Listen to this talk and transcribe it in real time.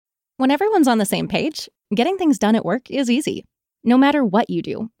When everyone's on the same page, getting things done at work is easy. No matter what you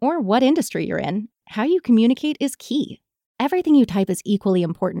do or what industry you're in, how you communicate is key. Everything you type is equally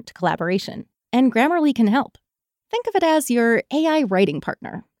important to collaboration, and Grammarly can help. Think of it as your AI writing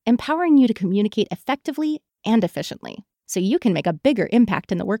partner, empowering you to communicate effectively and efficiently, so you can make a bigger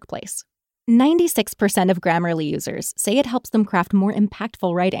impact in the workplace. 96% of Grammarly users say it helps them craft more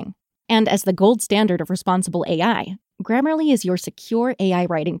impactful writing. And as the gold standard of responsible AI, Grammarly is your secure AI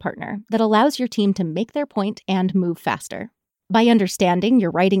writing partner that allows your team to make their point and move faster. By understanding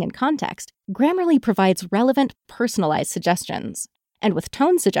your writing and context, Grammarly provides relevant, personalized suggestions. And with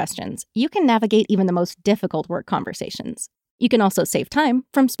tone suggestions, you can navigate even the most difficult work conversations. You can also save time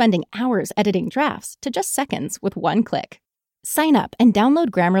from spending hours editing drafts to just seconds with one click. Sign up and download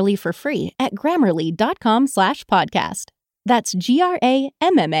Grammarly for free at grammarly.com/podcast. That's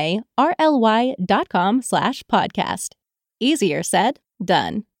GRAMMARLY.com/podcast. Easier said,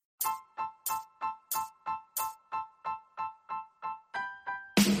 done.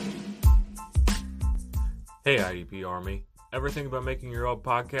 Hey IDP Army, ever think about making your own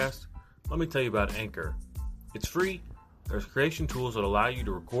podcast? Let me tell you about Anchor. It's free. There's creation tools that allow you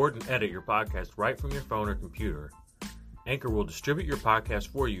to record and edit your podcast right from your phone or computer. Anchor will distribute your podcast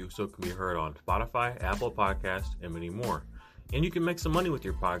for you so it can be heard on Spotify, Apple Podcasts, and many more. And you can make some money with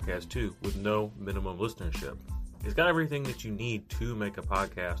your podcast too, with no minimum listenership. It's got everything that you need to make a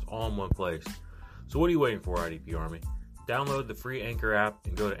podcast all in one place. So what are you waiting for, IDP Army? Download the free Anchor app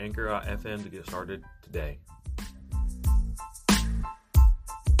and go to anchor.fm to get started today.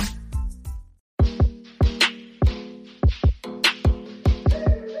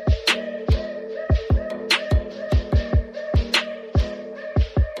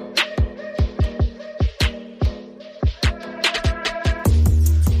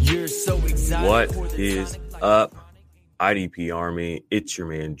 What is up, IDP Army? It's your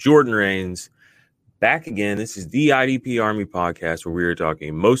man, Jordan Rains, back again. This is the IDP Army podcast where we are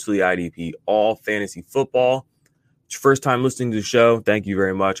talking mostly IDP, all fantasy football. It's your first time listening to the show. Thank you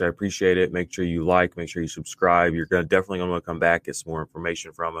very much. I appreciate it. Make sure you like, make sure you subscribe. You're definitely going to come back, get some more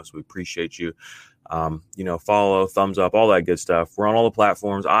information from us. We appreciate you. Follow, thumbs up, all that good stuff. We're on all the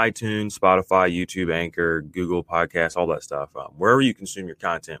platforms: iTunes, Spotify, YouTube, Anchor, Google Podcasts, all that stuff. Wherever you consume your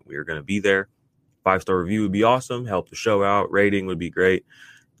content, we are going to be there. 5-star review would be awesome. Help the show out. Rating would be great.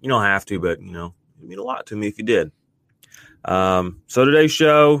 You don't have to, but, it'd mean a lot to me if you did. So today's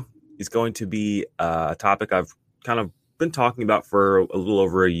show is going to be a topic I've kind of been talking about for a little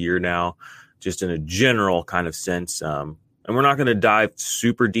over a year now, just in a general kind of sense. And we're not going to dive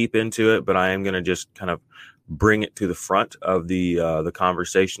super deep into it, but I am going to just kind of bring it to the front of the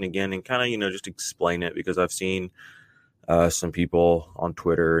conversation again and kind of, just explain it, because I've seen some people on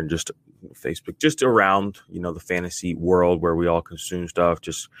Twitter and just Facebook, just around, the fantasy world where we all consume stuff,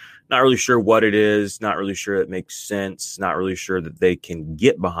 just not really sure what it is, not really sure it makes sense, not really sure that they can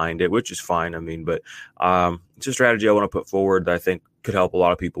get behind it, which is fine. But it's a strategy I want to put forward that I think could help a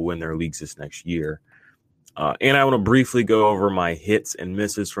lot of people win their leagues this next year. And I want to briefly go over my hits and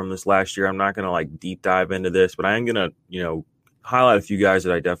misses from this last year. I'm not going to deep dive into this, but I am going to, highlight a few guys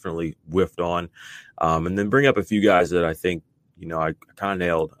that I definitely whiffed on, and then bring up a few guys that I think, I kind of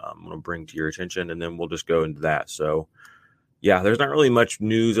nailed. I'm going to bring to your attention, and then we'll just go into that. So, yeah, there's not really much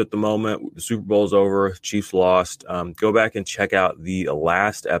news at the moment. The Super Bowl's over. Chiefs lost. Go back and check out the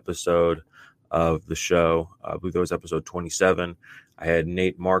last episode of the show. I believe that was episode 27. I had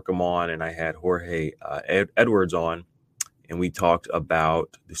Nate Markham on, and I had Jorge Edwards on, and we talked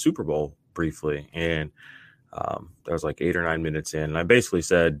about the Super Bowl briefly. And that was 8 or 9 minutes in. And I basically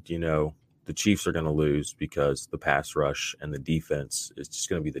said, the Chiefs are going to lose because the pass rush and the defense is just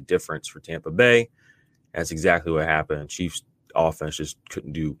going to be the difference for Tampa Bay. That's exactly what happened. Chiefs offense just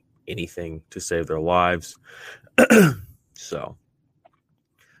couldn't do anything to save their lives. So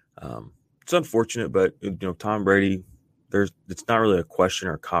it's unfortunate, but Tom Brady, it's not really a question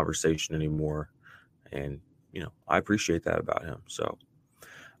or a conversation anymore. And, I appreciate that about him. So,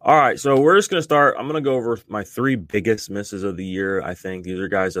 all right. So we're just going to start. I'm going to go over my 3 biggest misses of the year. I think these are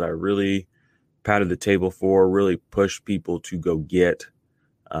guys that I really patted the table for, really pushed people to go get,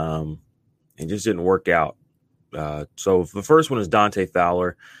 and just didn't work out. So the first one is Dante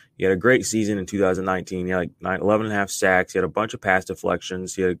Fowler. He had a great season in 2019. He had 11 and a half sacks. He had a bunch of pass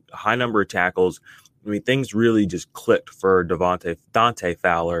deflections. He had a high number of tackles. Things really just clicked for Dante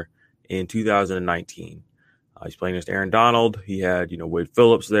Fowler in 2019. He's playing against Aaron Donald. He had, Wade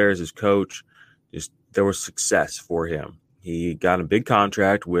Phillips there as his coach. There was success for him. He got a big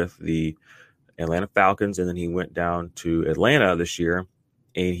contract with the Atlanta Falcons, and then he went down to Atlanta this year,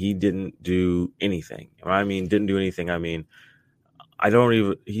 and he didn't do anything. When I mean didn't do anything,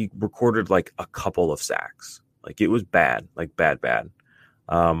 he recorded like a couple of sacks. Like it was bad, like bad.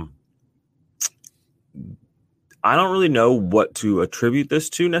 I don't really know what to attribute this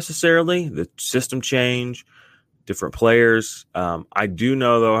to necessarily. The system change, different players. I do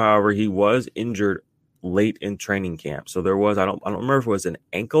know though, however, he was injured late in training camp. So there was, I don't remember if it was an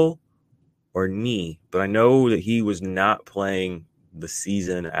ankle or knee, but I know that he was not playing the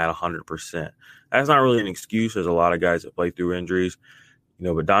season at 100%. That's not really an excuse. There's a lot of guys that play through injuries,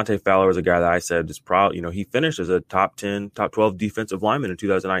 but Dante Fowler was a guy that I said is probably, he finished as a top 10, top 12 defensive lineman in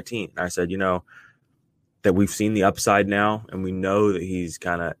 2019. And I said, that we've seen the upside now and we know that he's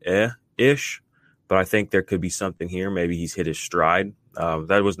kind of ish, but I think there could be something here. Maybe he's hit his stride.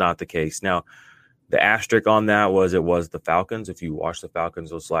 That was not the case. Now, the asterisk on that was it was the Falcons. If you watched the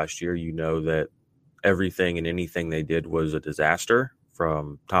Falcons this last year, you know that everything and anything they did was a disaster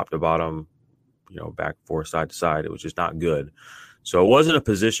from top to bottom, back forth, side to side. It was just not good. So it wasn't a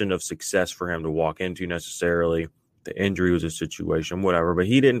position of success for him to walk into necessarily. The injury was a situation, whatever, but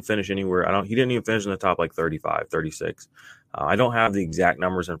he didn't finish anywhere. He didn't even finish in the top like 35, 36. I don't have the exact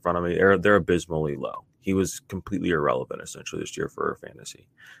numbers in front of me. They're abysmally low. He was completely irrelevant essentially this year for fantasy.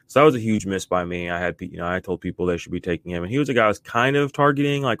 So that was a huge miss by me. I told people they should be taking him, and he was a guy I was kind of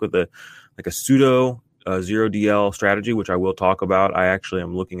targeting like with a pseudo zero DL strategy, which I will talk about. I actually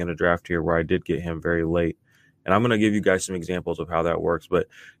am looking at a draft here where I did get him very late, and I'm going to give you guys some examples of how that works. But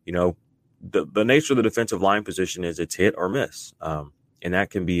the nature of the defensive line position is it's hit or miss. And that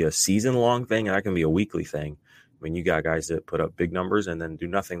can be a season-long thing, and that can be a weekly thing. I mean, you got guys that put up big numbers and then do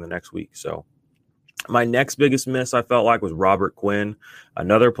nothing the next week. So my next biggest miss I felt like was Robert Quinn,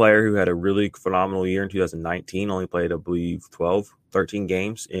 another player who had a really phenomenal year in 2019, only played, I believe, 13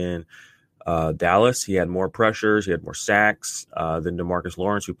 games in Dallas. He had more pressures. He had more sacks than DeMarcus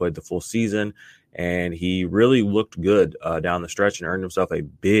Lawrence, who played the full season. And he really looked good down the stretch and earned himself a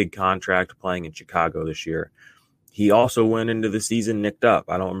big contract playing in Chicago this year. He also went into the season nicked up.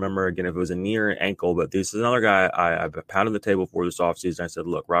 I don't remember, again, if it was a knee or an ankle, but this is another guy I pounded the table for this offseason. I said,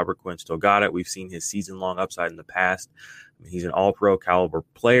 look, Robert Quinn still got it. We've seen his season-long upside in the past. I mean, he's an all-pro caliber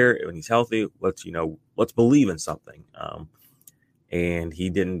player. When he's healthy, let's believe in something. And he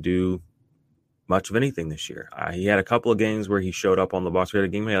didn't do much of anything this year. He had a couple of games where he showed up on the box. He had a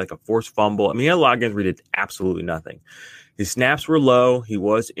game where he had like a forced fumble. I mean, he had a lot of games where he did absolutely nothing. His snaps were low. He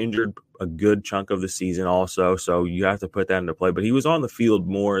was injured a good chunk of the season also, so you have to put that into play. But he was on the field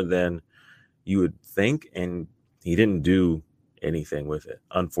more than you would think, and he didn't do anything with it,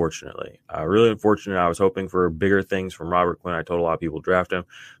 unfortunately. Really unfortunate. I was hoping for bigger things from Robert Quinn. I told a lot of people draft him.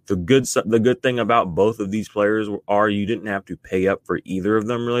 The good thing about both of these players are you didn't have to pay up for either of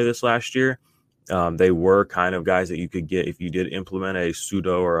them really this last year. They were kind of guys that you could get if you did implement a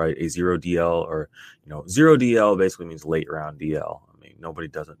pseudo or a zero DL, or, zero DL basically means late round DL. I mean, nobody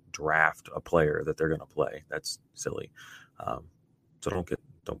doesn't draft a player that they're going to play. That's silly. So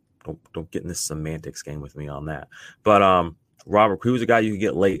don't get in this semantics game with me on that. But Robert, he was a guy you could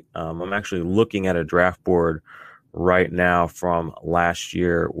get late. I'm actually looking at a draft board right now from last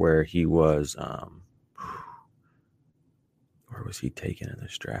year where he was, where was he taken in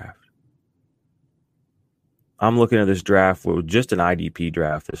this draft? I'm looking at this draft with just an IDP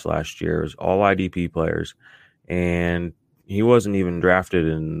draft this last year. It was all IDP players, and he wasn't even drafted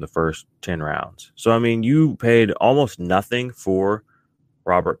in the first 10 rounds. So, I mean, you paid almost nothing for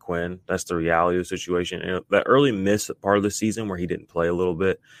Robert Quinn. That's the reality of the situation. And that early miss part of the season where he didn't play a little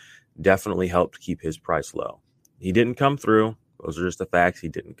bit definitely helped keep his price low. He didn't come through. Those are just the facts. He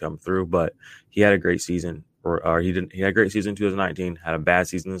didn't come through, but he had a great season. He had a great season in 2019, had a bad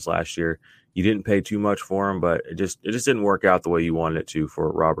season this last year. You didn't pay too much for him, but it just didn't work out the way you wanted it to for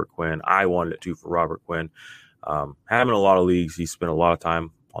Robert Quinn. I wanted it to for Robert Quinn. Having a lot of leagues, he spent a lot of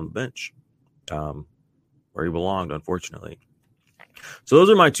time on the bench where he belonged, unfortunately. So those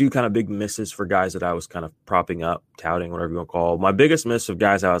are my two kind of big misses for guys that I was kind of propping up, touting, whatever you want to call it. My biggest miss of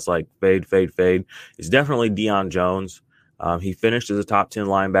guys I was like fade is definitely Deion Jones. He finished as a top 10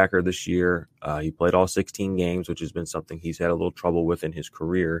 linebacker this year. He played all 16 games, which has been something he's had a little trouble with in his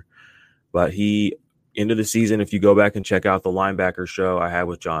career. But he ended the season, if you go back and check out the linebacker show I had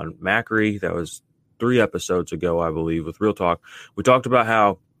with John Macri, that was 3 episodes ago, I believe, with Real Talk. We talked about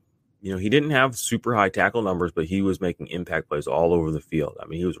how, he didn't have super high tackle numbers, but he was making impact plays all over the field. I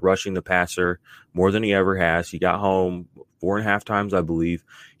mean, he was rushing the passer more than he ever has. He got home 4.5 times, I believe.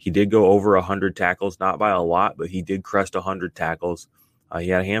 He did go over 100 tackles, not by a lot, but he did crest 100 tackles. He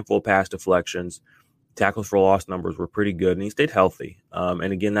had a handful of pass deflections. Tackles for loss numbers were pretty good, and he stayed healthy.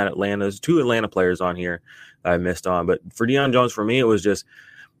 And again, there's 2 Atlanta players on here that I missed on. But for Deion Jones, for me, it was just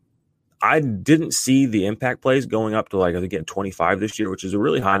I didn't see the impact plays going up to like, I think, getting 25 this year, which is a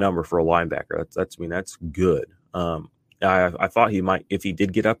really high number for a linebacker. That's good. I thought he might, if he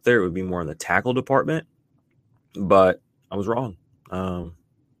did get up there, it would be more in the tackle department, but I was wrong.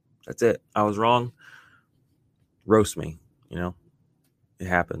 That's it. I was wrong. Roast me, it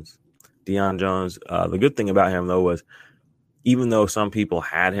happens. Deion Jones, the good thing about him, though, was even though some people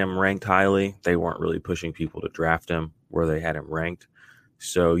had him ranked highly, they weren't really pushing people to draft him where they had him ranked.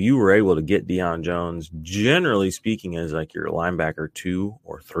 So you were able to get Deion Jones, generally speaking, as like your linebacker 2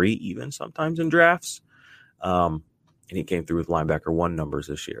 or 3, even sometimes in drafts. And he came through with linebacker 1 numbers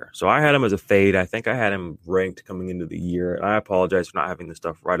this year. So I had him as a fade. I think I had him ranked coming into the year. And I apologize for not having this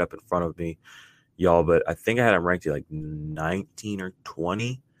stuff right up in front of me, y'all, but I think I had him ranked at like 19 or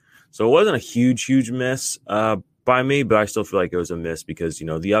 20. So it wasn't a huge miss by me, but I still feel like it was a miss because,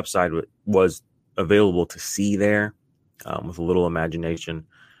 the upside was available to see there with a little imagination.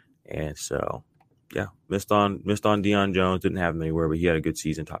 And so, yeah, missed on Deion Jones. Didn't have him anywhere, but he had a good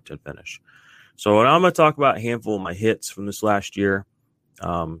season, top 10 finish. So what I'm going to talk about a handful of my hits from this last year.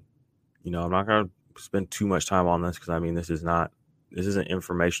 I'm not going to spend too much time on this because, this isn't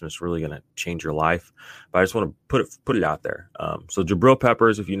information that's really going to change your life, but I just want to put it out there. So Jabril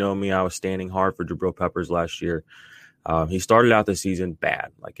Peppers, if you know me, I was standing hard for Jabril Peppers last year. He started out the season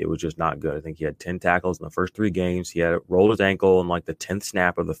bad. Like, it was just not good. I think he had 10 tackles in the first 3 games. He had rolled his ankle in like the 10th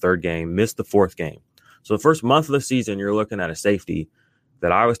snap of the 3rd game, missed the 4th game. So the first month of the season, you're looking at a safety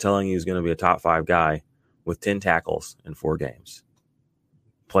that I was telling you is going to be a top 5 guy with 10 tackles in 4 games.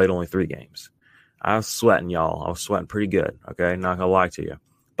 Played only 3 games. I was sweating, y'all. I was sweating pretty good. Okay, not gonna lie to you.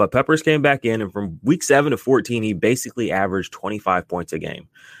 But Peppers came back in, and from week 7 to 14, he basically averaged 25 points a game.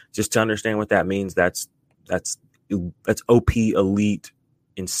 Just to understand what that means, that's OP elite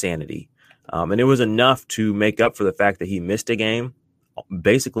insanity. And it was enough to make up for the fact that he missed a game.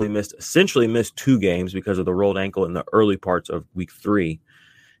 Essentially missed 2 games because of the rolled ankle in the early parts of week 3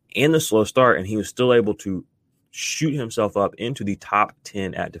 and the slow start, and he was still able to shoot himself up into the top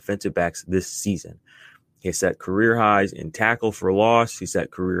 10 at defensive backs this season. He set career highs in tackle for loss. He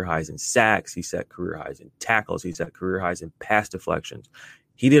set career highs in sacks. He set career highs in tackles. He set career highs in pass deflections.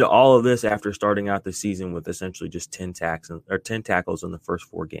 He did all of this after starting out the season with essentially just 10 tackles in the first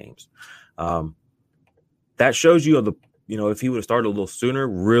 4 games. That shows you if he would have started a little sooner,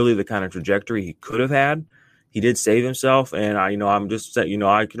 really the kind of trajectory he could have had. He did save himself, and I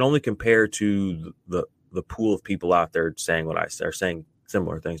can only compare to the pool of people out there saying what I say, or saying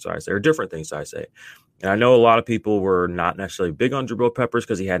similar things to I say, or different things I say. And I know a lot of people were not necessarily big on Jabril Peppers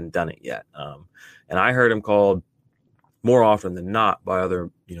because he hadn't done it yet. And I heard him called more often than not by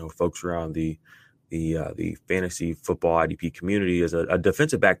other, folks around the fantasy football IDP community as a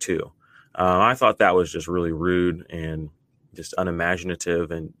defensive back too. I thought that was just really rude and just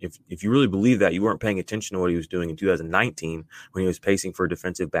unimaginative. And if you really believe that, you weren't paying attention to what he was doing in 2019 when he was pacing for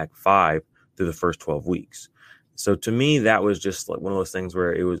defensive back 5 through the first 12 weeks. So to me, that was just like one of those things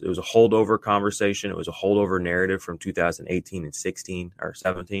where it was a holdover conversation. It was a holdover narrative from 2018 and 16 or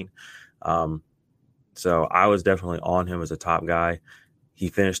 17. So I was definitely on him as a top guy. He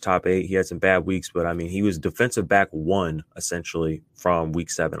finished top 8. He had some bad weeks, but he was defensive back 1 essentially from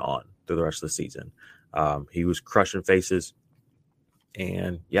week 7 on through the rest of the season. He was crushing faces,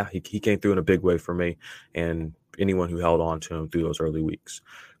 and yeah, he came through in a big way for me and anyone who held on to him through those early weeks.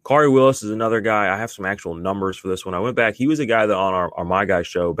 Kari Willis is another guy. I have some actual numbers for this one. I went back. He was a guy that on our My Guy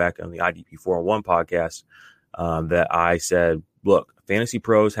show back on the IDP 401 podcast that I said, look, Fantasy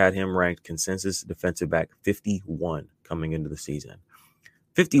Pros had him ranked consensus defensive back 51 coming into the season.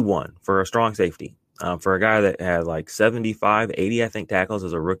 51 for a strong safety. For a guy that had like 75, 80, I think, tackles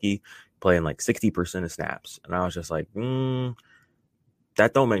as a rookie, playing like 60% of snaps. And I was just like,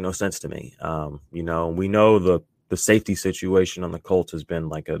 that don't make no sense to me. We know the safety situation on the Colts has been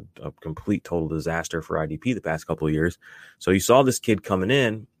like a complete total disaster for IDP the past couple of years. So you saw this kid coming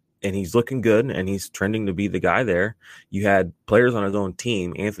in, and he's looking good, and he's trending to be the guy there. You had players on his own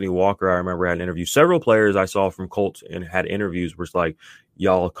team. Anthony Walker, I remember, had an interview. Several players I saw from Colts and had interviews were like,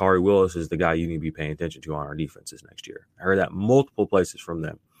 y'all, Kari Willis is the guy you need to be paying attention to on our defenses next year. I heard that multiple places from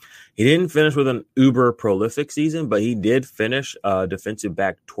them. He didn't finish with an uber prolific season, but he did finish defensive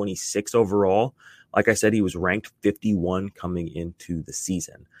back 26 overall. Like I said, he was ranked 51 coming into the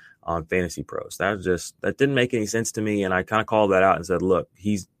season on Fantasy Pros. That didn't make any sense to me, and I kind of called that out and said, look,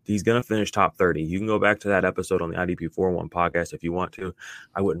 he's going to finish top 30. You can go back to that episode on the IDP 401 podcast if you want to.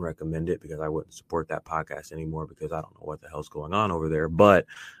 I wouldn't recommend it because I wouldn't support that podcast anymore because I don't know what the hell's going on over there. But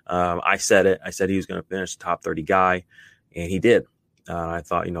I said it. I said he was going to finish the top 30 guy, and he did. I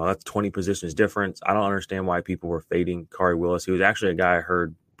thought, that's 20 positions difference. I don't understand why people were fading Kari Willis. He was actually a guy I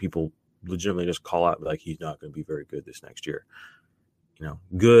heard people legitimately just call out like he's not going to be very good this next year.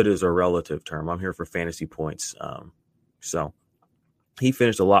 Good is a relative term. I'm here for fantasy points. So he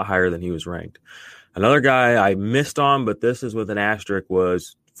finished a lot higher than he was ranked. Another guy I missed on, but this is with an asterisk,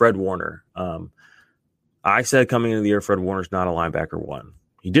 was Fred Warner. I said coming into the year, Fred Warner's not a linebacker 1.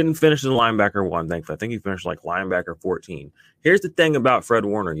 He didn't finish as a linebacker 1, thankfully. I think he finished like linebacker 14. Here's the thing about Fred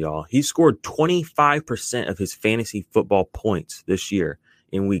Warner, y'all. He scored 25% of his fantasy football points this year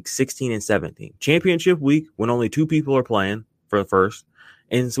in week 16 and 17. Championship week, when only 2 people are playing for the first,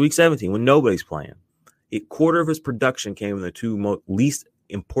 and it's week 17 when nobody's playing. A quarter of his production came in the 2 least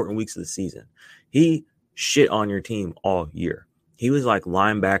important weeks of the season. He shit on your team all year. He was like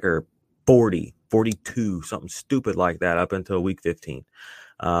linebacker 40, 42, something stupid like that up until week 15.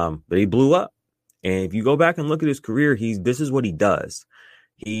 But he blew up. And if you go back and look at his career, this is what he does.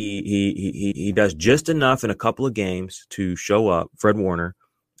 He does just enough in a couple of games to show up, Fred Warner,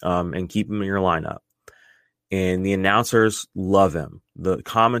 and keep him in your lineup. And the announcers love him. The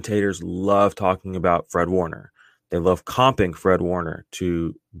commentators love talking about Fred Warner. They love comping Fred Warner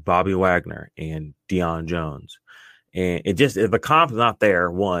to Bobby Wagner and Deion Jones. And if the comp's not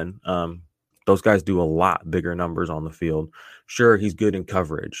there, those guys do a lot bigger numbers on the field. Sure, he's good in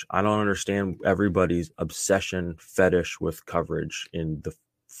coverage. I don't understand everybody's obsession fetish with coverage in the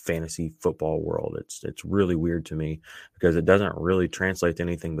fantasy football world. It's really weird to me because it doesn't really translate to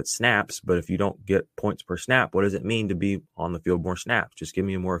anything but snaps. But if you don't get points per snap, what does it mean to be on the field more snaps? Just give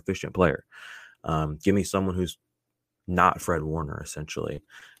me a more efficient player. Give me someone who's not Fred Warner, essentially.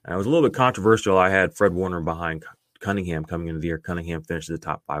 And it was a little bit controversial. I had Fred Warner behind Cunningham coming into the year. Cunningham finished as a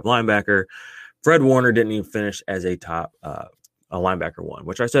top 5 linebacker. Fred Warner didn't even finish as a top a linebacker 1,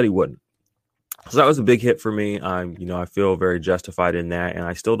 which I said he wouldn't. So that was a big hit for me. I feel very justified in that, and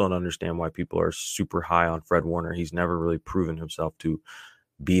I still don't understand why people are super high on Fred Warner. He's never really proven himself to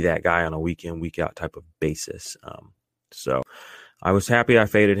be that guy on a week in, week out type of basis. So I was happy I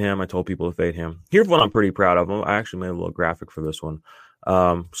faded him. I told people to fade him. Here's what I'm pretty proud of. I actually made a little graphic for this one.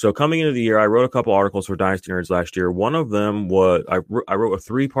 So coming into the year, I wrote a couple articles for Dynasty Nerds last year. One of them was I wrote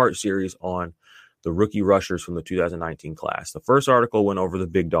a 3-part series on the rookie rushers from the 2019 class. The first article went over the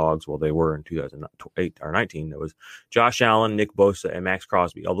big dogs. Well, they were in 2008 or 19. It was Josh Allen, Nick Bosa, and Max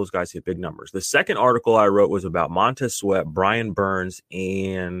Crosby. All those guys hit big numbers. The second article I wrote was about Montez Sweat, Brian Burns,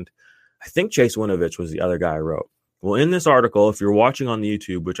 and I think Chase Winovich was the other guy I wrote. Well, in this article, if you're watching on the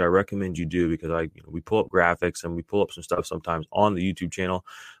YouTube, which I recommend you do because we pull up graphics and we pull up some stuff sometimes on the YouTube channel.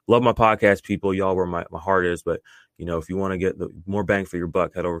 Love my podcast, people. Y'all where my heart is. But, if you want to get the more bang for your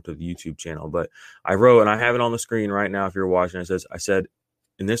buck, head over to the YouTube channel. But I wrote, and I have it on the screen right now if you're watching. I said,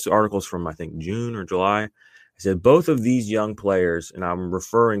 and this article is from, I think, June or July. I said, both of these young players, and I'm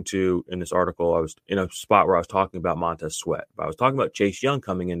referring to in this article, I was in a spot where I was talking about Montez Sweat, but I was talking about Chase Young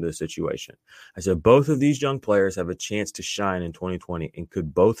coming into the situation. I said, both of these young players have a chance to shine in 2020 and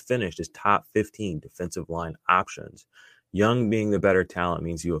could both finish as top 15 defensive line options. Young being the better talent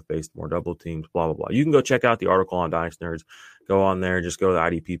means you have faced more double teams, blah, blah, blah. You can go check out the article on Dynasty Nerds. Go on there, just go to the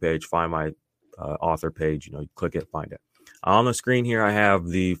IDP page, find my author page, you click it, find it. On the screen here, I have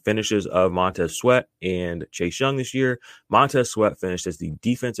the finishes of Montez Sweat and Chase Young this year. Montez Sweat finished as the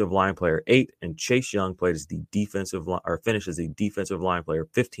defensive line player 8, and Chase Young played as the finished as the defensive line player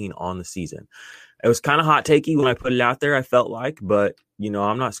 15 on the season. It was kind of hot takey when I put it out there, I felt like, but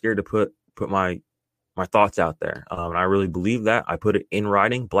I'm not scared to put my thoughts out there. And I really believe that. I put it in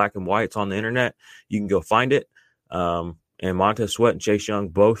writing, black and white. It's on the internet. You can go find it. And Montez Sweat and Chase Young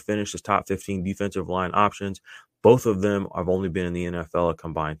both finished as top 15 defensive line options. Both of them have only been in the NFL a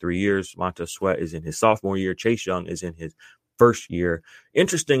combined 3 years. Montez Sweat is in his sophomore year. Chase Young is in his first year.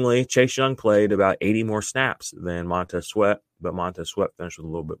 Interestingly, Chase Young played about 80 more snaps than Montez Sweat, but Montez Sweat finished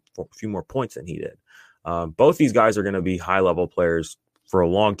with a few more points than he did. Both these guys are going to be high-level players for a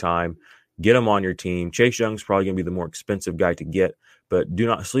long time. Get them on your team. Chase Young's probably going to be the more expensive guy to get, but do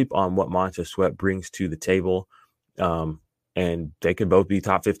not sleep on what Montez Sweat brings to the table. And they could both be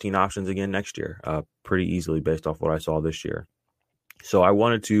top 15 options again next year, pretty easily based off what I saw this year. So I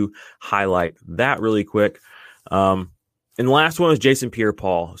wanted to highlight that really quick. And the last one is Jason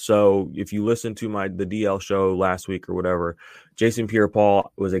Pierre-Paul. So if you listen to the DL show last week or whatever, Jason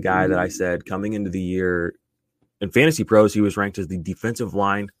Pierre-Paul was a guy that I said coming into the year in Fantasy Pros, he was ranked as the defensive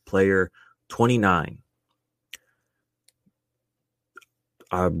line player 29.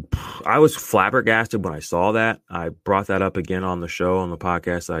 I was flabbergasted when I saw that. I brought that up again on the show, on the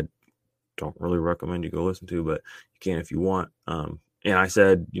podcast. I don't really recommend you go listen to, but you can if you want. And I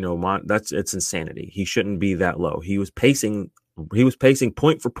said, it's insanity. He shouldn't be that low. He was pacing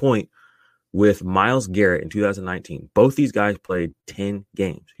point for point with Myles Garrett in 2019. Both these guys played 10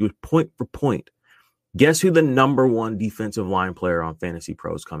 games. He was point for point. Guess who the number one defensive line player on Fantasy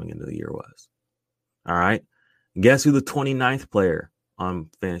Pros coming into the year was? All right. Guess who the 29th player on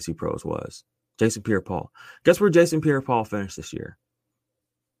Fantasy Pros was? Jason Pierre-Paul. Guess where Jason Pierre-Paul finished this year?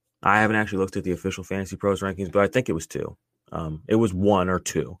 I haven't actually looked at the official Fantasy Pros rankings, but I think it was 2. It was 1 or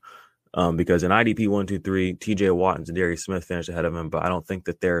 2. Because in IDP 1, 2, 3, TJ Watt and Zadarius Smith finished ahead of him, but I don't think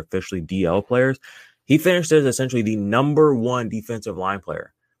that they're officially DL players. He finished as essentially the number one defensive line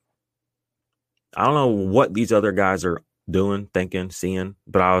player. I don't know what these other guys are doing, thinking, seeing,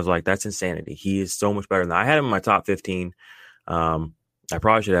 but I was like, that's insanity. He is so much better than that. I had him in my top 15. I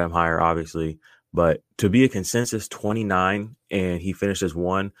probably should have him higher, obviously, but to be a consensus 29 and he finished as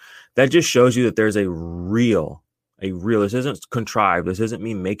 1, that just shows you that there's a real, this isn't contrived. This isn't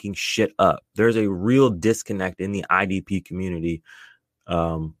me making shit up. There's a real disconnect in the IDP community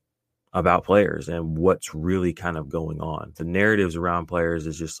about players and what's really kind of going on. The narratives around players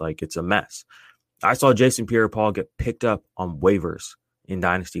is just like, it's a mess. I saw Jason Pierre-Paul get picked up on waivers in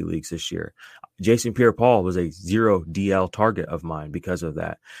Dynasty Leagues this year. Jason Pierre-Paul was a 0 DL target of mine because of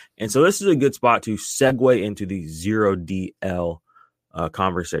that. And so this is a good spot to segue into the 0 DL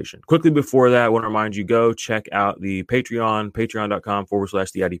conversation. Quickly before that, I want to remind you, go check out the Patreon,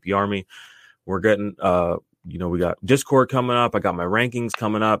 patreon.com/the IDP Army. We're getting, we got Discord coming up. I got my rankings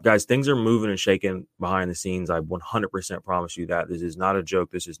coming up. Guys, things are moving and shaking behind the scenes. I 100% promise you that. This is not a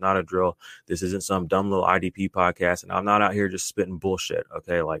joke. This is not a drill. This isn't some dumb little IDP podcast. And I'm not out here just spitting bullshit.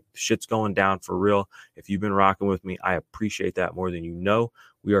 Okay. Like, shit's going down for real. If you've been rocking with me, I appreciate that more than you know.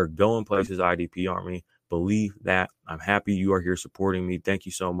 We are going places, IDP Army. Believe that. I'm happy you are here supporting me. Thank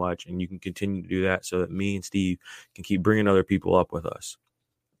you so much. And you can continue to do that so that me and Steve can keep bringing other people up with us.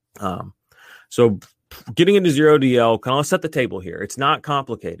 So getting into 0 DL, kind of set the table here. It's not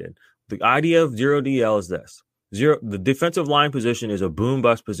complicated. The idea of 0 DL is this. The defensive line position is a boom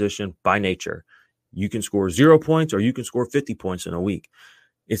bust position by nature. You can score 0 points or you can score 50 points in a week.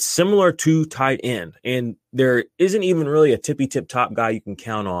 It's similar to tight end. And there isn't even really a tippy tip top guy you can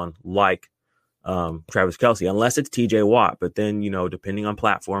count on like Travis Kelce, unless it's TJ Watt. But then, depending on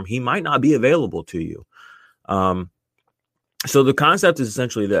platform, he might not be available to you. So the concept is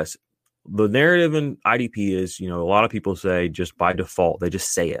essentially this. The narrative in IDP is, a lot of people say just by default, they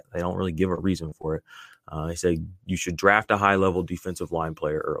just say it. They don't really give a reason for it. They say you should draft a high level defensive line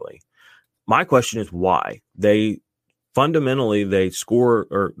player early. My question is why? They score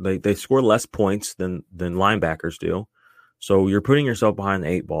less points than linebackers do. So you're putting yourself behind the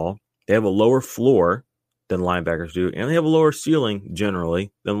 8 ball. They have a lower floor than linebackers do, and they have a lower ceiling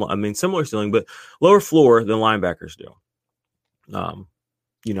generally similar ceiling, but lower floor than linebackers do.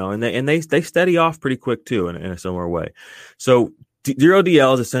 And they steady off pretty quick too in a similar way. So 0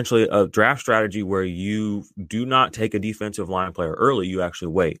 DL is essentially a draft strategy where you do not take a defensive line player early. You actually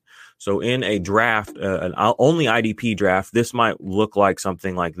wait. So in a draft, an only IDP draft, this might look like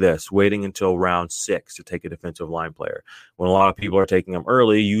something like this, waiting until round 6 to take a defensive line player. When a lot of people are taking them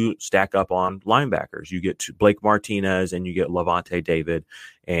early, you stack up on linebackers. You get to Blake Martinez and you get Levante David.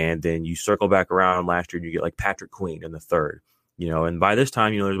 And then you circle back around last year and you get like Patrick Queen in the 3rd. And by this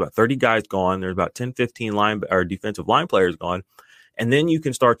time, there's about 30 guys gone. There's about 10, 15 defensive line players gone. And then you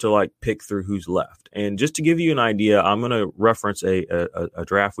can start to pick through who's left. And just to give you an idea, I'm going to reference a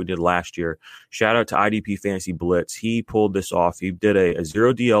draft we did last year. Shout out to IDP Fantasy Blitz. He pulled this off. He did a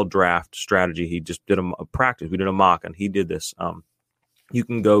 0 DL draft strategy. He just did a practice. We did a mock and he did this. You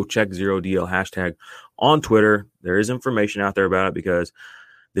can go check 0 DL hashtag on Twitter. There is information out there about it because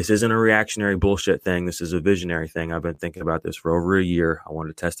this isn't a reactionary bullshit thing. This is a visionary thing. I've been thinking about this for over a year. I wanted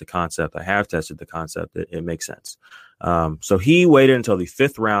to test the concept. I have tested the concept. It makes sense. So he waited until the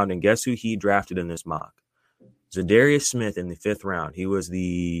 5th round, and guess who he drafted in this mock? Zadarius Smith in the 5th round. He was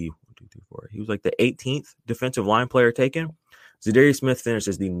he was like the 18th defensive line player taken. Zadarius Smith finished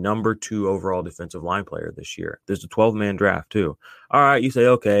as the number 2 overall defensive line player this year. There's a 12-man draft too. All right, you say,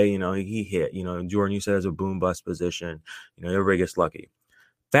 okay, he hit. Jordan, you said it's a boom bust position. Everybody gets lucky.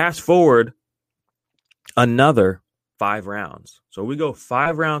 Fast forward another 5 rounds. So we go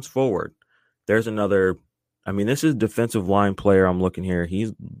 5 rounds forward. There's another, this is defensive line player. I'm looking here.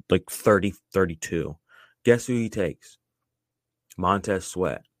 He's like 30, 32. Guess who he takes? Montez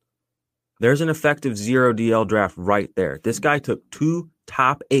Sweat. There's an effective 0 DL draft right there. This guy took 2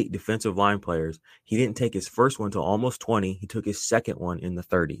 top 8 defensive line players. He didn't take his first one till almost 20. He took his second one in the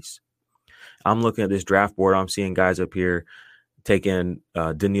 30s. I'm looking at this draft board. I'm seeing guys up here taking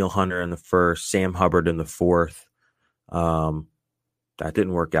Daniil Hunter in the 1st, Sam Hubbard in the 4th. That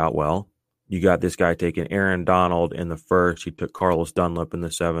didn't work out well. You got this guy taking Aaron Donald in the 1st. He took Carlos Dunlap in the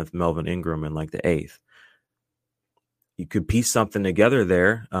 7th, Melvin Ingram in like the 8th. You could piece something together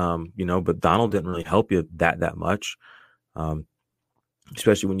there, but Donald didn't really help you that much,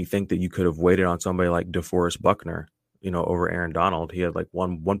 especially when you think that you could have waited on somebody like DeForest Buckner, over Aaron Donald. He had like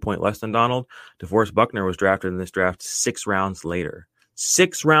one point less than Donald. DeForest Buckner was drafted in this draft 6 rounds later.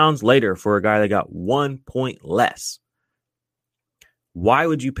 6 rounds later for a guy that got 1 point less. Why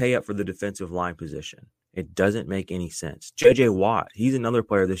would you pay up for the defensive line position? It doesn't make any sense. J.J. Watt, he's another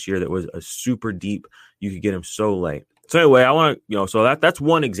player this year that was a super deep. You could get him so late. So anyway, I want to, so that's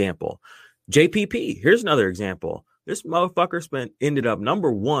one example. JPP, here's another example. This motherfucker ended up number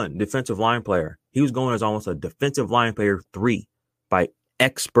 1 defensive line player. He was going as almost a defensive line player 3 by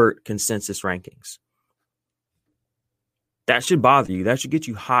expert consensus rankings. That should bother you. That should get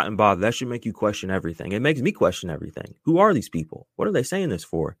you hot and bothered. That should make you question everything. It makes me question everything. Who are these people? What are they saying this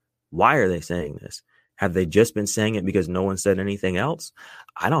for? Why are they saying this? Have they just been saying it because no one said anything else?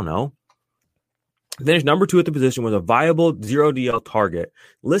 I don't know. Finished number 2 at the position with a viable 0 DL target.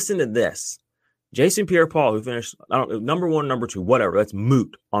 Listen to this. Jason Pierre-Paul, who finished number 1, number 2, whatever. That's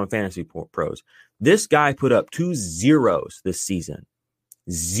moot on Fantasy Pros. This guy put up 2 zeros this season.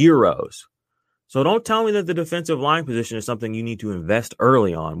 Zeros. So don't tell me that the defensive line position is something you need to invest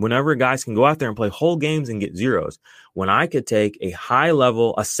early on. Whenever guys can go out there and play whole games and get zeros. When I could take a high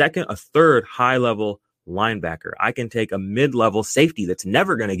level, a third high level linebacker, I can take a mid-level safety that's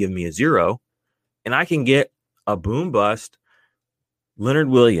never going to give me a 0, and I can get a boom bust Leonard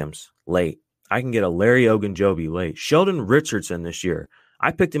Williams late. I can get a Larry Ogunjobi late. Sheldon Richardson this year.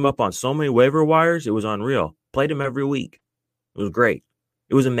 I picked him up on so many waiver wires. It was unreal. Played him every week. It was great.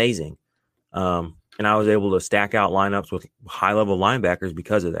 It was amazing. And I was able to stack out lineups with high-level linebackers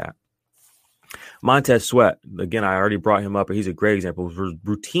because of that. Montez Sweat, again, I already brought him up, but he's a great example. He was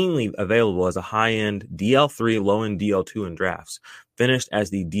routinely available as a high-end DL3, low-end DL2 in drafts. Finished as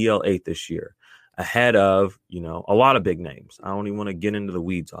the DL8 this year, ahead of, a lot of big names. I don't even want to get into the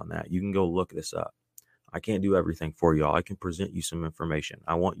weeds on that. You can go look this up. I can't do everything for y'all. I can present you some information.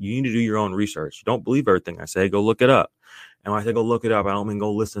 You need to do your own research. Don't believe everything I say. Go look it up. And when I say go look it up, I don't mean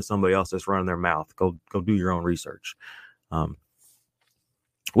go listen to somebody else that's running their mouth. Go do your own research.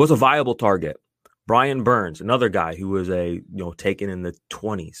 Was a viable target. Brian Burns, another guy who was taken in the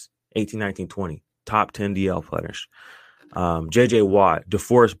 20s, 18, 19, 20, top 10 DL finish. J.J. Watt,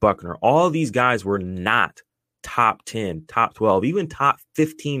 DeForest Buckner, all of these guys were not top 10, top 12, even top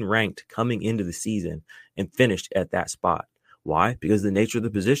 15 ranked coming into the season and finished at that spot. Why? Because of the nature of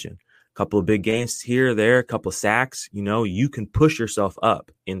the position. A couple of big games here, there, a couple of sacks, you can push yourself up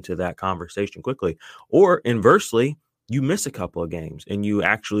into that conversation quickly. Or inversely, you miss a couple of games and you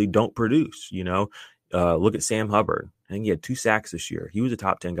actually don't produce, look at Sam Hubbard. I think he had 2 sacks this year. He was a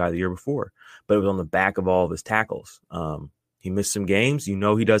top 10 guy the year before, but it was on the back of all of his tackles. He missed some games. He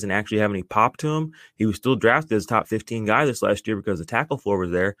doesn't actually have any pop to him. He was still drafted as a top 15 guy this last year because the tackle floor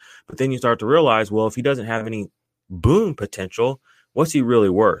was there. But then you start to realize, well, if he doesn't have any boom potential, what's he really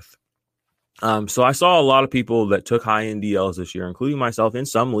worth? So I saw a lot of people that took high-end DLs this year, including myself in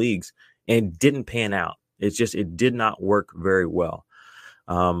some leagues, and didn't pan out. It did not work very well.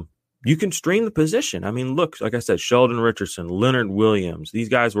 You can stream the position. I mean, look, like I said, Sheldon Richardson, Leonard Williams, these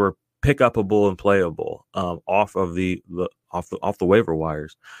guys were pick-upable and playable off the waiver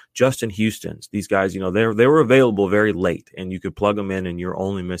wires. Justin Houston's, these guys, they were available very late, and you could plug them in, and you're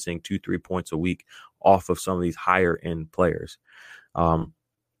only missing 2-3 points a week off of some of these higher-end players.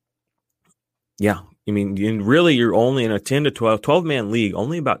 Yeah, I mean, and really, you're only in a 10 to 12-man league.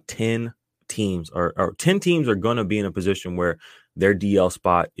 Only about 10 teams or 10 teams are going to be in a position where their DL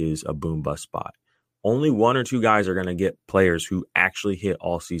spot is a boom bust spot. Only 1 or 2 guys are going to get players who actually hit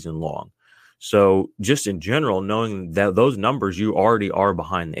all season long. So just in general, knowing that those numbers, you already are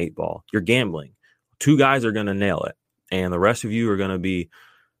behind the 8 ball. You're gambling. 2 guys are going to nail it. And the rest of you are going to be,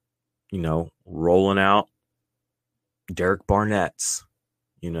 rolling out Derek Barnett's,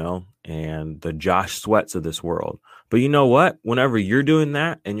 and the Josh Sweats of this world. But you know what? Whenever you're doing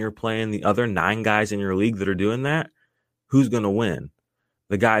that and you're playing the other 9 guys in your league that are doing that, who's going to win?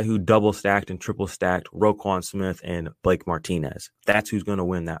 The guy who double stacked and triple stacked Roquan Smith and Blake Martinez. That's who's going to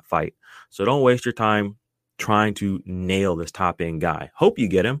win that fight. So don't waste your time trying to nail this top end guy. Hope you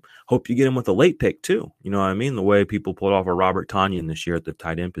get him. Hope you get him with a late pick too. You know what I mean? The way people pulled off a Robert Tonyan this year at the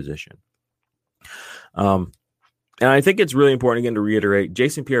tight end position. And I think it's really important, again, to reiterate,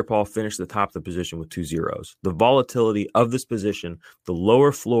 Jason Pierre-Paul finished the top of the position with 2 zeros. The volatility of this position, the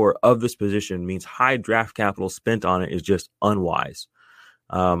lower floor of this position means high draft capital spent on it is just unwise.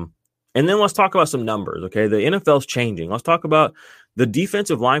 And then let's talk about some numbers, okay? The NFL's changing. Let's talk about The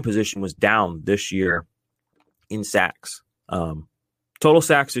defensive line position was down this year in sacks. Total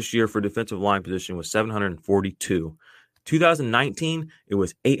sacks this year for defensive line position was 742. 2019, it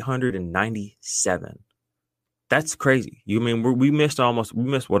was 897. That's crazy. We missed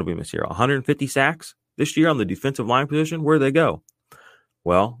what did we miss here? 150 sacks this year on the defensive line position. Where'd they go?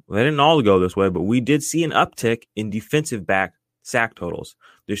 Well, they didn't all go this way, but we did see an uptick in defensive back sack totals.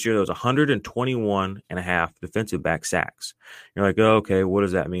 This year, there was 121 and a half defensive back sacks. You're like, oh, okay, what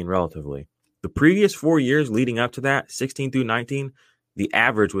does that mean relatively? The previous 4 years leading up to that, 16 through 19, the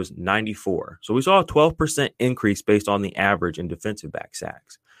average was 94. So we saw a 12% increase based on the average in defensive back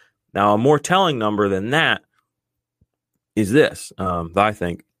sacks. Now, a more telling number than that is this, I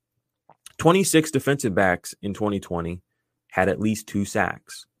think. 26 defensive backs in 2020 had at least 2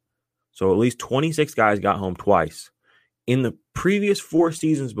 sacks. So at least 26 guys got home twice. In the previous 4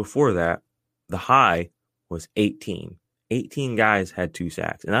 seasons before that, the high was 18. 18 guys had 2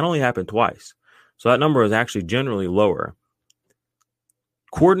 sacks, and that only happened twice. So that number is actually generally lower.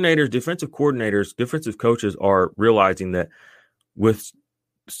 Defensive coordinators, defensive coaches are realizing that with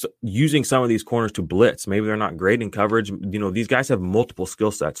using some of these corners to blitz, maybe they're not great in coverage. These guys have multiple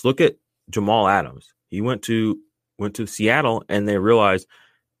skill sets. Look at Jamal Adams. He went to Seattle, and they realized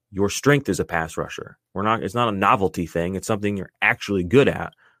your strength is a pass rusher. It's not a novelty thing. It's something you're actually good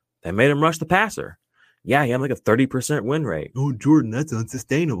at. They made him rush the passer. Yeah, he had like a 30% win rate. Oh, Jordan, that's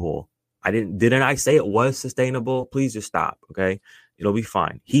unsustainable. Didn't I say it was sustainable? Please just stop, okay? It'll be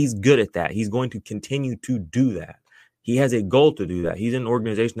fine. He's good at that. He's going to continue to do that. He has a goal to do that. He's in an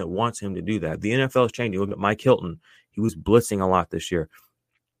organization that wants him to do that. The NFL is changing. Look at Mike Hilton. He was blitzing a lot this year.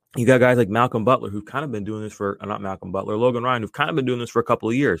 You got guys like Malcolm Butler who've kind of been doing this Logan Ryan, who've kind of been doing this for a couple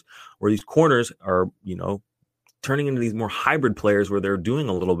of years, where these corners are, turning into these more hybrid players where they're doing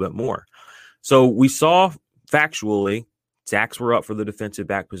a little bit more. So we saw factually sacks were up for the defensive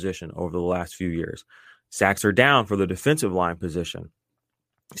back position over the last few years. Sacks are down for the defensive line position.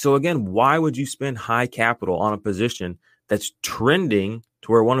 So again, why would you spend high capital on a position that's trending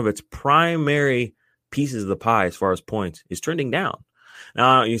to where one of its primary pieces of the pie as far as points is trending down?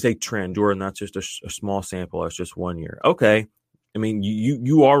 Now, you say trend, Jordan, that's just a small sample. That's just 1 year. Okay. I mean,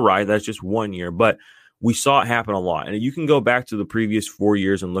 you are right. That's just 1 year, but we saw it happen a lot. And you can go back to the previous 4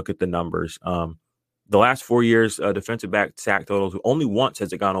 years and look at the numbers. The last 4 years, defensive back sack totals, only once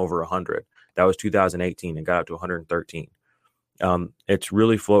has it gone over 100. That was 2018 and got up to 113. It's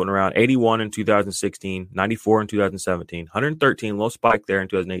really floating around 81 in 2016, 94 in 2017, 113, low spike there in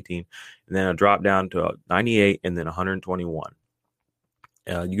 2018, and then a drop down to 98 and then 121.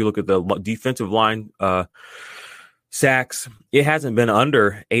 You look at the defensive line sacks, it hasn't been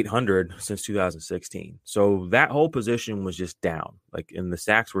under 800 since 2016. So that whole position was just down. And the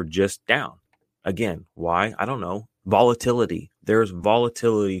sacks were just down. Again, why? I don't know. Volatility. There's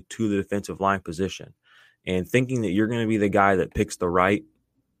volatility to the defensive line position. And thinking that you're going to be the guy that picks the right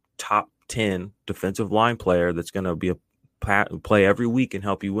top 10 defensive line player that's going to be play every week and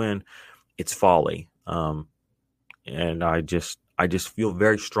help you win, it's folly. And I just feel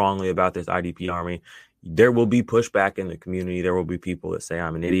very strongly about this IDP Army. There will be pushback in the community. There will be people that say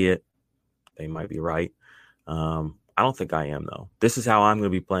I'm an idiot. They might be right. I don't think I am, though. This is how I'm going to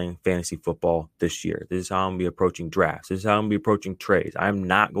be playing fantasy football this year. This is how I'm going to be approaching drafts. This is how I'm going to be approaching trades. I'm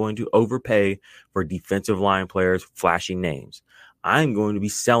not going to overpay for defensive line players, flashy names. I'm going to be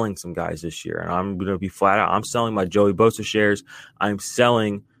selling some guys this year, and I'm going to be flat out. I'm selling my Joey Bosa shares. I'm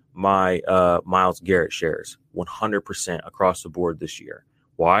selling my Myles Garrett shares 100% across the board this year.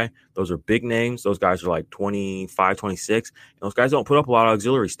 Why? Those are big names. Those guys are like 25, 26. And those guys don't put up a lot of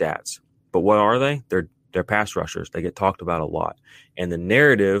auxiliary stats. But what are they? They're pass rushers. They get talked about a lot. And the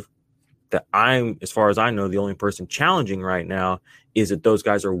narrative that I'm, as far as I know, the only person challenging right now is that those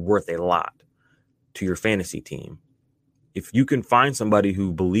guys are worth a lot to your fantasy team. If you can find somebody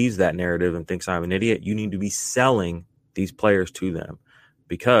who believes that narrative and thinks I'm an idiot, you need to be selling these players to them,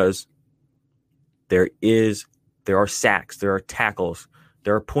 because there are sacks, there are tackles,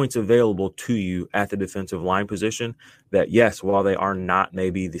 there are points available to you at the defensive line position that, yes, while they are not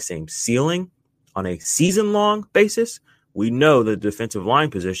maybe the same ceiling on a season-long basis, we know the defensive line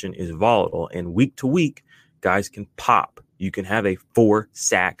position is volatile, and week to week, guys can pop. You can have a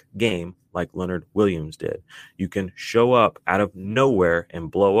 4-sack game like Leonard Williams did. You can show up out of nowhere and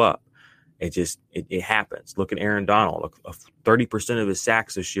blow up. It happens. Look at Aaron Donald. 30% of his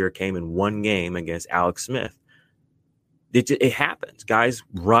sacks this year came in one game against Alex Smith. It happens. Guys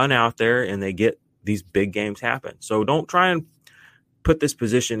run out there and they get these big games happen. So don't try and put this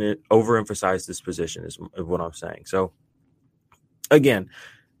position in, overemphasize this position is what I'm saying. So again,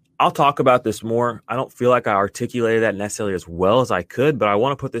 I'll talk about this more. I don't feel like I articulated that necessarily as well as I could, but I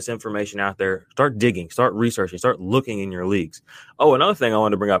want to put this information out there. Start digging, start researching, start looking in your leagues. Oh, another thing I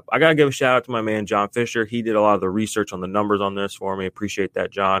wanted to bring up. I got to give a shout out to my man, John Fisher. He did a lot of the research on the numbers on this for me. Appreciate that,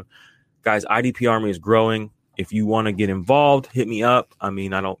 John. Guys, IDP Army is growing. If you want to get involved, hit me up. I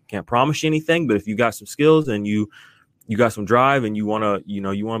mean, can't promise you anything, but if you got some skills and you got some drive and you want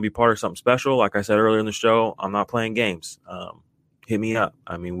to be part of something special, like I said earlier in the show, I'm not playing games. Hit me up.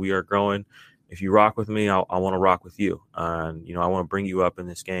 I mean, we are growing. If you rock with me, I want to rock with you. And, I want to bring you up in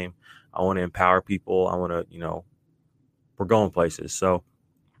this game. I want to empower people. I want to, we're going places. So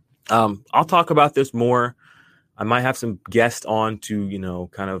I'll talk about this more. I might have some guests on to,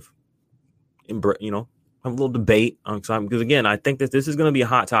 kind of, have a little debate on something. Because, again, I think that this is going to be a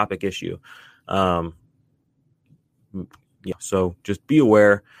hot topic issue. So just be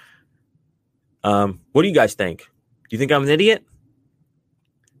aware. What do you guys think? Do you think I'm an idiot?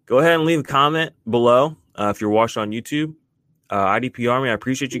 Go ahead and leave a comment below if you're watching on YouTube. IDP Army, I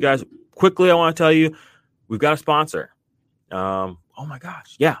appreciate you guys. Quickly, I want to tell you, we've got a sponsor. Oh my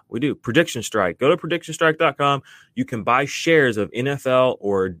gosh. Yeah, we do. Prediction Strike. Go to predictionstrike.com. You can buy shares of NFL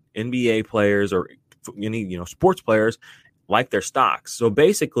or NBA players or any, sports players like their stocks. So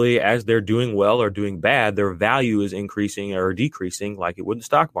basically, as they're doing well or doing bad, their value is increasing or decreasing like it would in the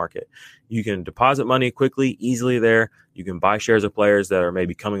stock market. You can deposit money quickly, easily there. You can buy shares of players that are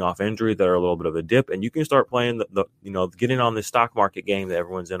maybe coming off injury, that are a little bit of a dip, and you can start playing getting on the stock market game that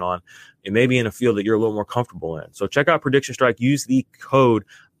everyone's in on. It may be in a field that you're a little more comfortable in. So check out Prediction Strike. Use the code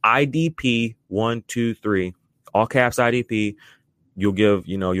IDP123, all caps IDP. You'll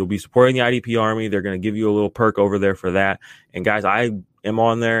be supporting the IDP Army. They're going to give you a little perk over there for that. And guys, I am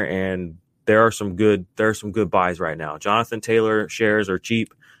on there, and there are some good buys right now. Jonathan Taylor shares are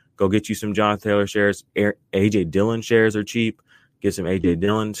cheap. Go get you some Jonathan Taylor shares. AJ Dillon shares are cheap. Get some AJ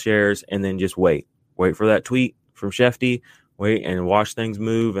Dillon shares, and then just wait for that tweet from Shefty. Wait and watch things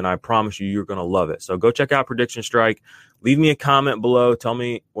move, and I promise you're going to love it. So go check out Prediction Strike. Leave me a comment below. Tell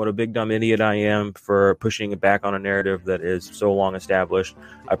me what a big dumb idiot I am for pushing it back on a narrative that is so long established.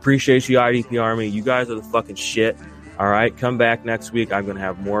 I appreciate you, IDP Army. You guys are the fucking shit. All right, come back next week. I'm going to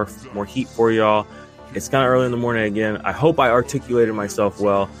have more heat for y'all. It's kind of early in the morning again. I hope I articulated myself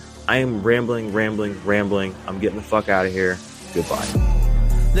well. I am rambling. I'm getting the fuck out of here. Goodbye.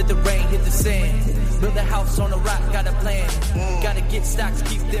 Let the rain hit the sand. Build a house on a rock, got a plan. Gotta get stocks,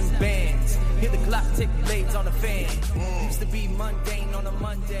 keep them bands. Hear the clock tick, blades on the fan. Used to be mundane on a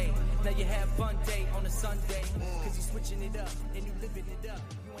Monday. Now you have fun day on a Sunday. Cause you switching it up and you living it up.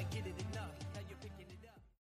 You ain't getting enough.